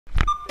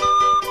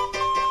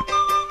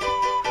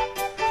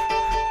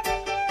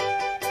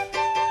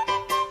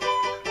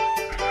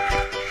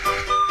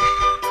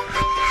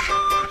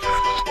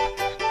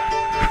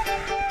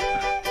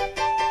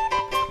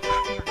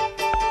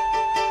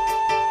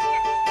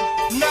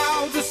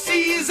Now the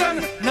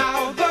season,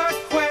 now the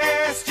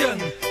question.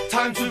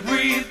 Time to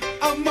breathe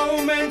a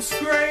moment's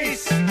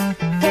grace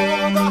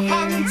for the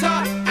hunter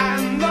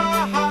and the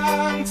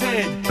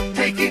hunted,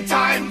 taking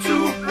time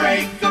to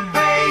break the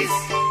pace.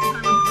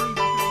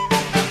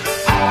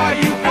 Are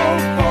you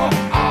hopeful?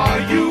 Are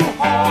you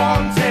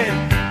haunted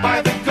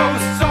by the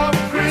ghosts of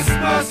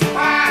Christmas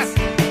past?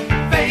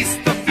 Face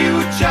the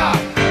future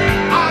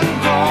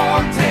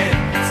undaunted.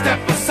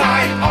 Step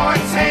aside or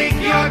take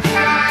your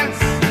chance.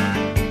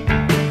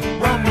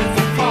 Run with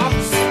the fox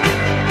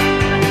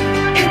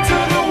into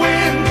the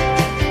wind,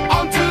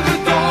 onto the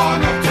dawn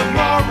of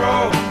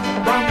tomorrow.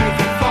 Run with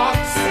the fox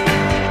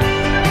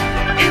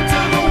into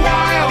the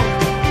wild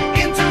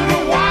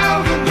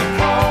and the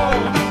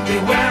cold.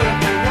 Beware of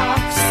the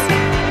rocks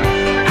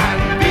and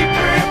be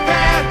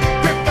prepared.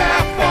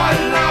 Prepare for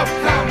love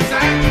comes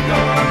and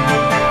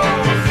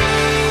goes.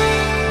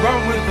 Run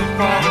with the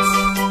fox.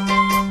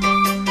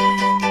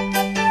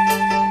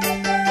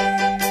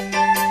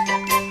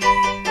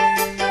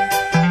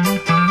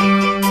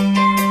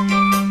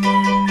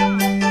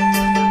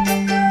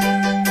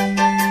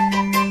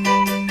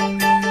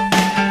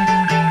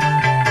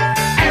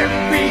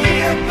 Every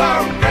year the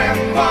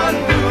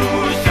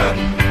revolution,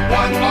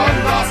 won or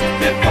lost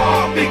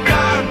before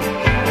begun.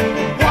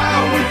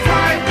 While we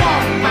fight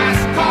for mass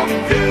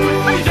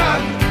confusion,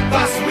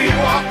 thus we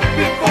walk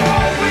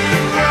before we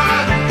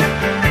run.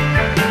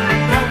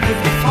 Run with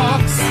the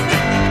fox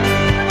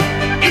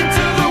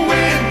into the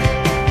wind,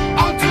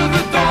 onto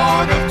the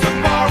dawn of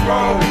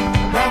tomorrow.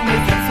 Run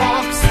with the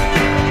fox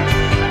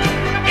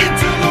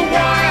into the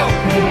wild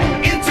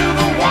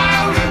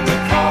and the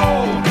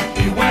cold.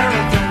 Beware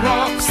of the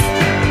rocks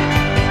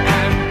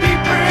and be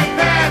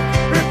prepared.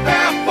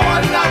 Prepare for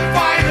love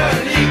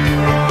finally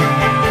grows.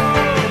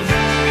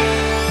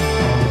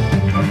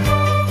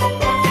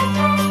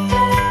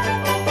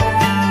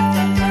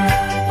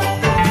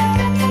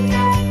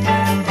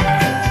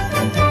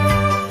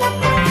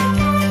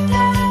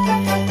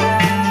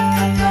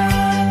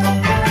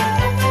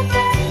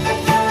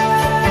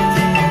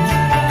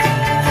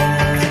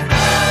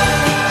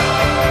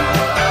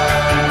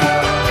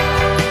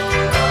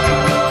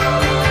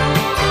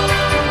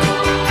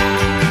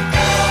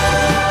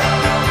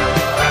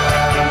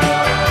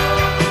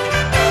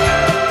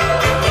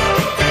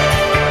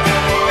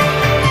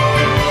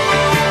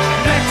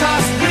 Let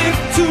us live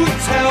to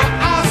tell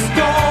our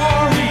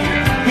story,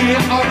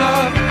 here on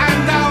earth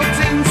and out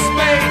in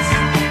space.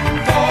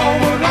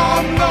 Forward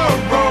on the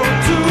road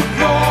to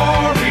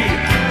glory,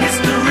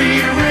 history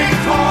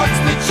records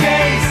the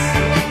chase.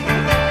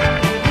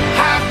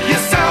 Have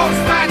yourselves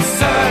that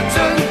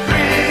certain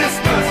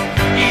Christmas,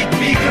 eat,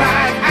 be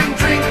glad and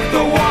drink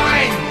the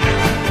wine.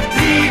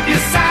 Leave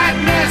your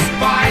sadness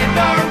by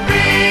the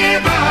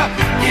river,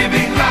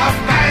 giving love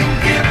and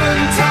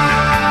giving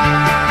time.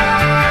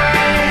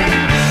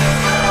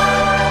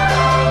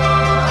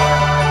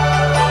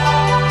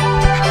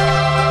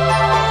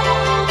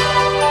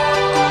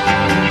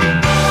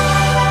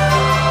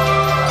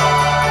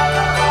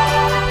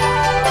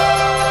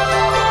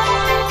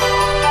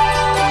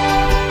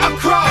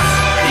 Across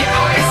the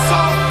ice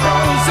of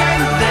frozen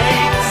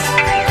lakes,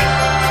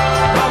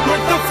 run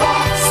with the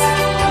fox.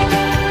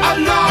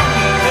 Along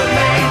the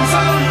lanes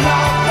of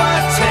lava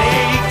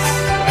takes,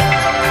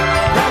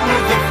 run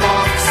with the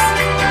fox.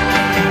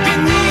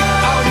 Beneath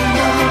a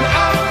moon,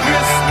 a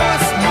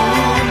Christmas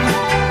moon,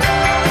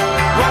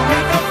 run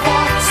with the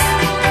fox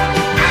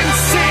and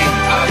sing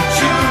a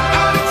tune.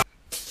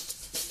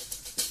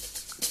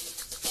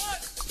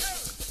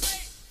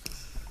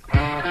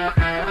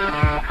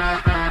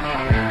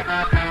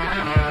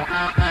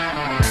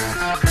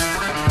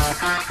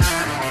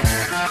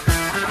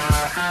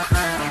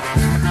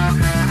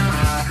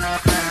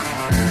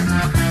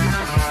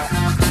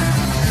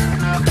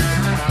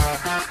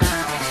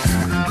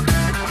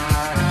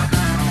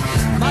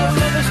 My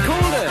love is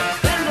colder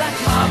than black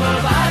marble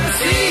by the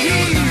sea.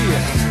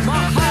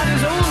 My heart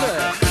is older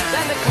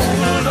than the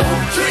cold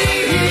oak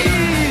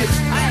tree.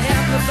 I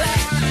am the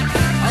flash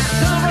of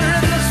silver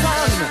in the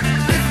sun.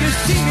 If you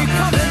see me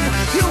coming,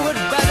 you would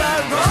better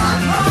run,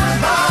 run,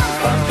 run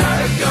from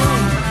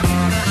Carrigoon,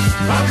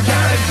 from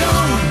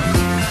Carrigoon,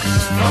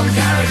 from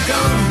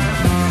Carrigoon,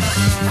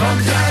 from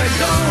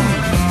Carrigoon.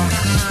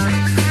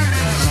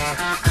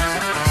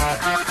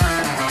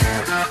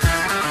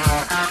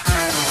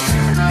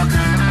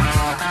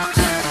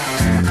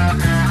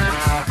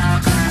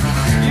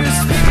 You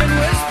speak in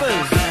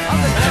whispers of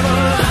the devil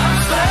I'll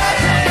slay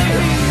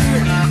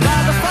by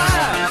the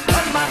fire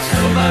of my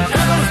silver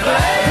devil's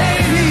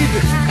blade.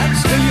 And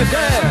still you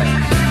dare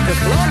to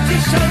flaunt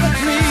yourself at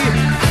me.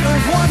 I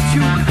don't want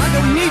you, I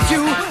don't need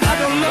you, I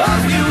don't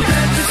love you.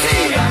 Can't you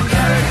see I'm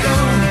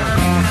Carrigoon?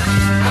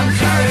 I'm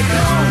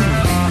Carrigoon.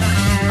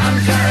 I'm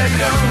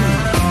Carrigoon.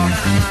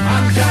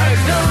 I'm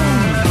Carrigoon.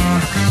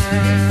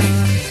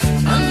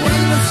 And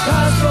when the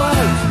stars go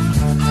out,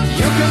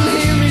 you can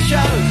hear me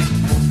shout.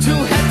 2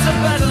 heads are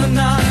better than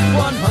none,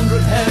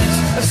 100 heads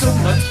are so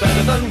much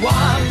better than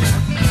one.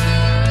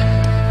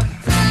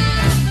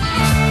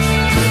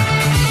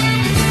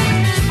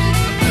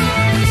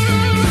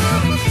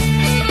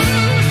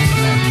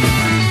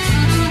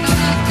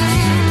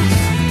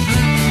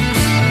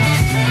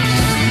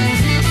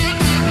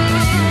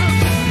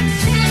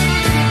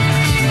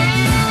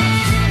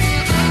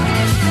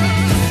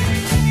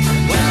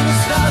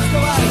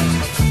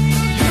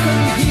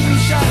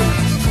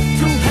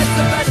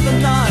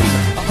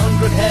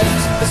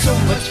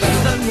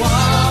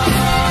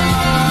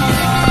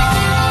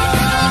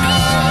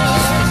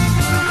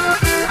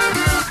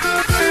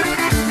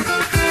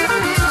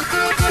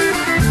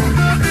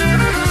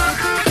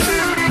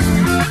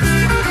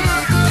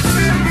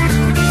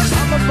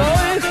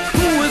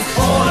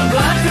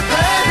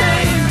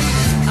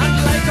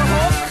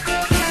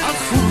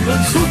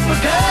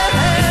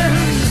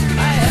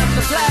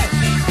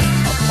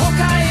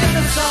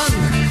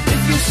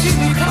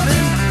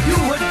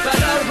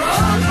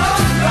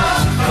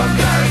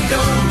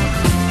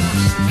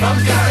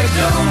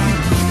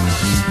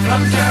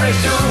 from Gary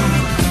Doon,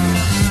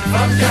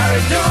 from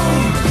Gary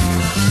Doon.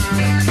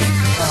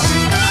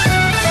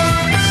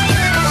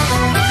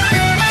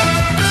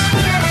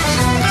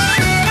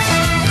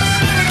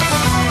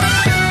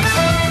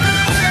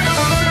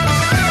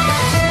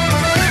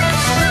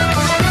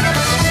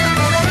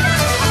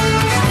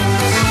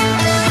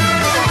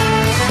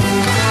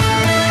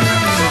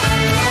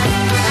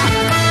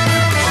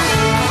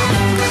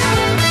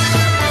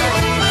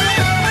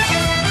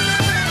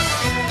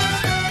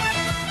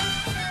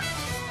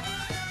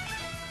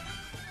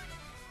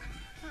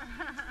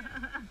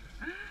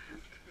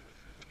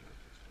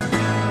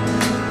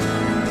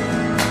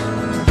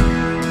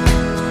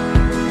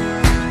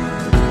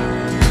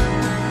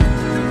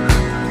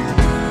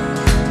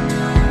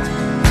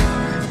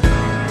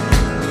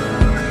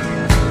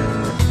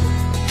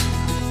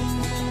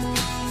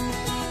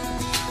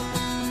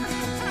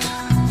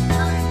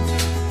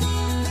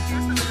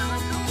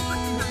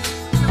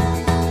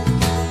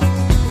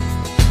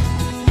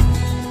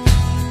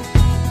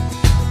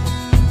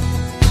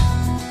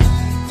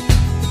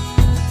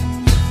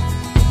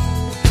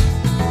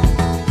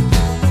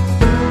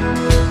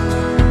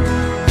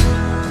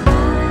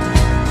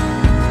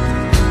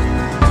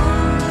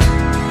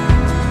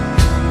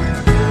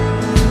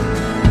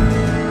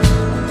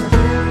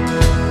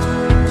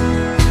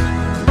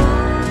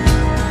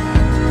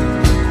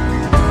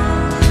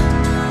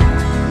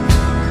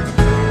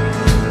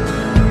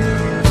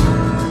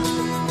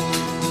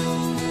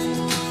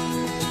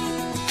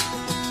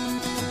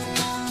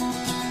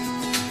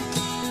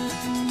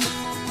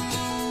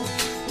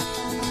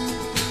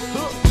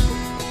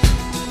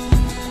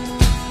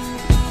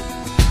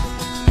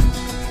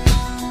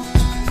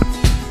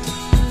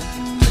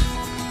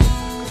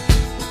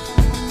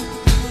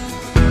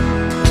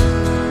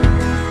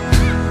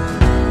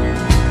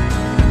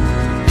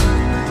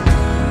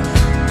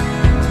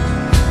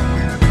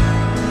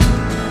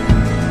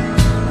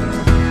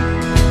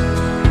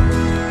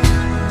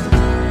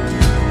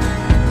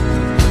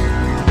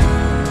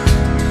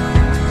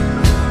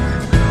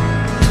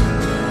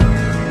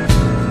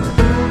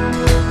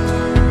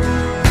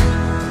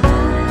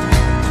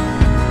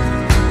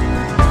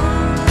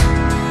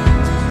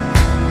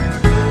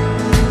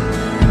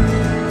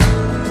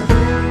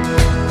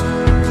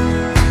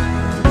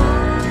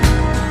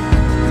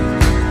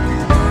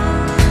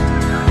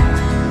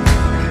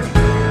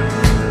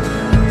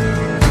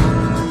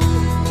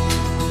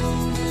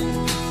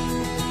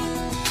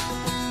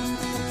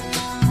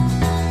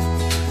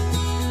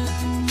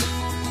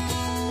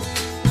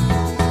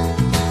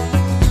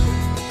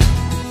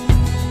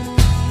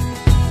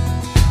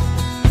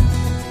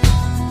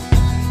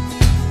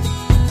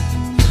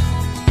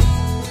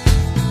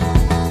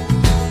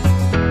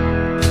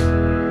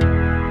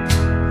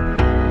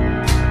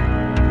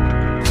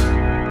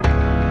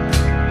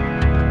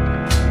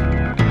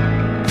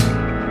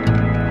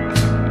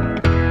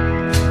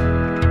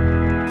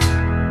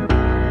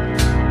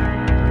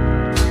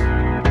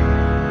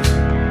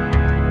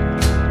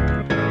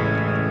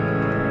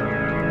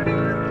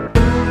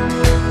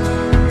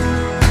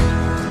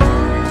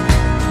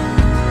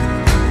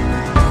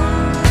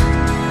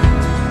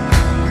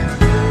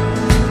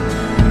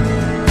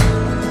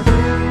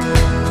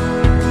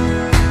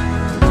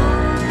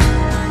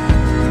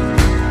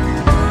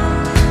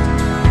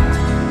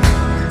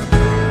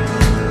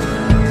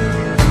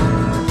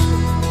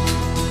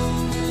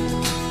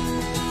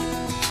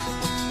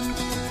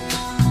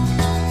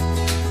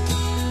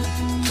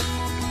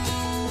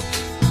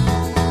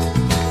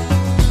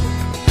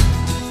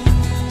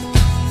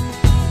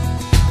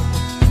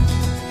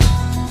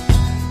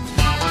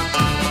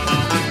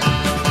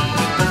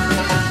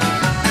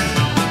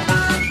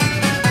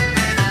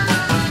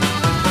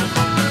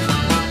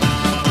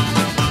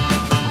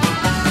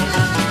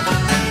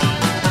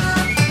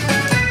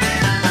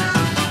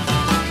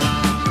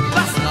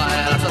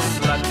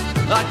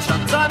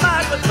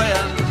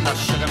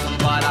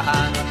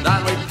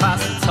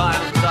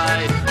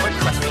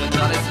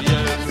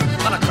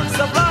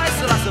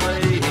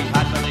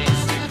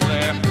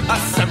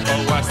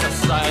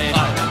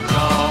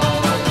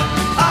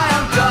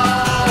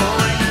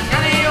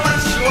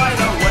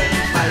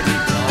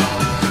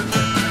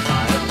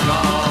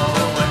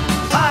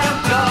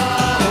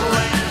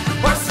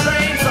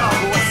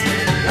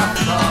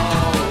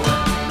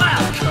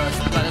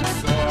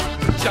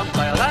 Jump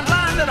bail and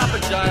landed up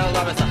in jail.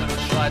 I was up in the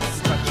tried to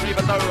scratch me,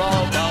 but the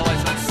roll.